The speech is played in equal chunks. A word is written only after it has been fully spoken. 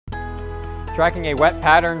Tracking a wet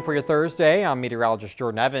pattern for your Thursday, I'm meteorologist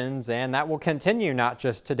Jordan Evans, and that will continue not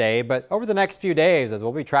just today, but over the next few days as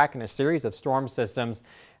we'll be tracking a series of storm systems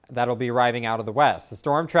that'll be arriving out of the west. The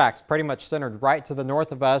storm track's pretty much centered right to the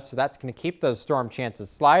north of us, so that's going to keep those storm chances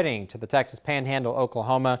sliding to the Texas Panhandle,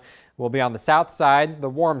 Oklahoma. We'll be on the south side, the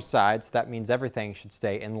warm side, so that means everything should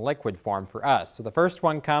stay in liquid form for us. So the first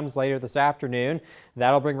one comes later this afternoon.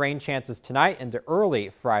 That'll bring rain chances tonight into early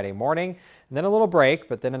Friday morning. And then a little break,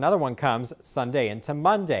 but then another one comes Sunday into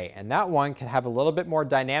Monday, and that one can have a little bit more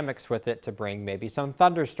dynamics with it to bring maybe some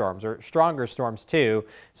thunderstorms or stronger storms too.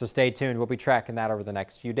 So stay tuned. We'll be tracking that over the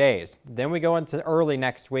next few days. Then we go into early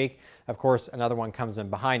next week. Of course, another one comes in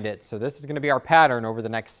behind it. So this is going to be our pattern over the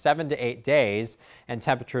next 7 to 8 days, and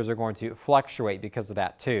temperatures are going to fluctuate because of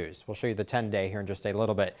that too. So we'll show you the 10-day here in just a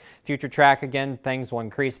little bit. Future track again, things will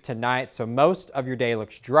increase tonight. So most of your day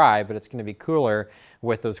looks dry, but it's going to be cooler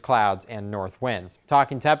with those clouds and north winds.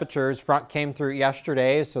 Talking temperatures, front came through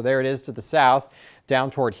yesterday, so there it is to the south. Down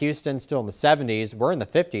toward Houston, still in the 70s. We're in the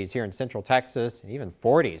 50s here in central Texas, and even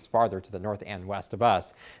 40s farther to the north and west of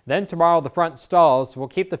us. Then tomorrow the front stalls. We'll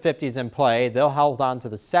keep the 50s in play. They'll hold on to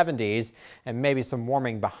the 70s and maybe some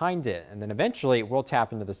warming behind it. And then eventually we'll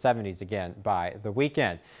tap into the 70s again by the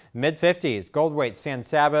weekend. Mid-50s, Goldthwaite, San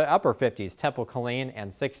Saba, upper 50s, Temple, Killeen,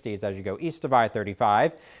 and 60s as you go east of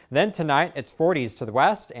I-35. Then tonight it's 40s to the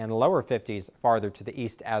west and lower 50s farther to the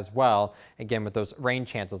east as well. Again, with those rain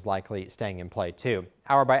chances likely staying in play too.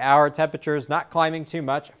 Hour by hour temperatures not climbing too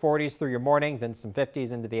much, 40s through your morning, then some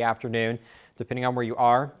 50s into the afternoon. Depending on where you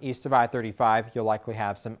are, east of I-35, you'll likely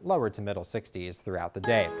have some lower to middle 60s throughout the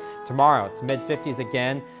day. Tomorrow, it's mid-50s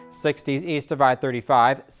again, 60s east of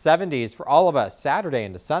I-35, 70s for all of us Saturday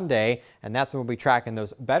into Sunday, and that's when we'll be tracking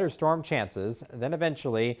those better storm chances. Then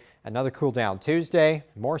eventually, another cool down Tuesday,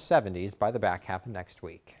 more 70s by the back half of next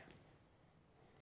week.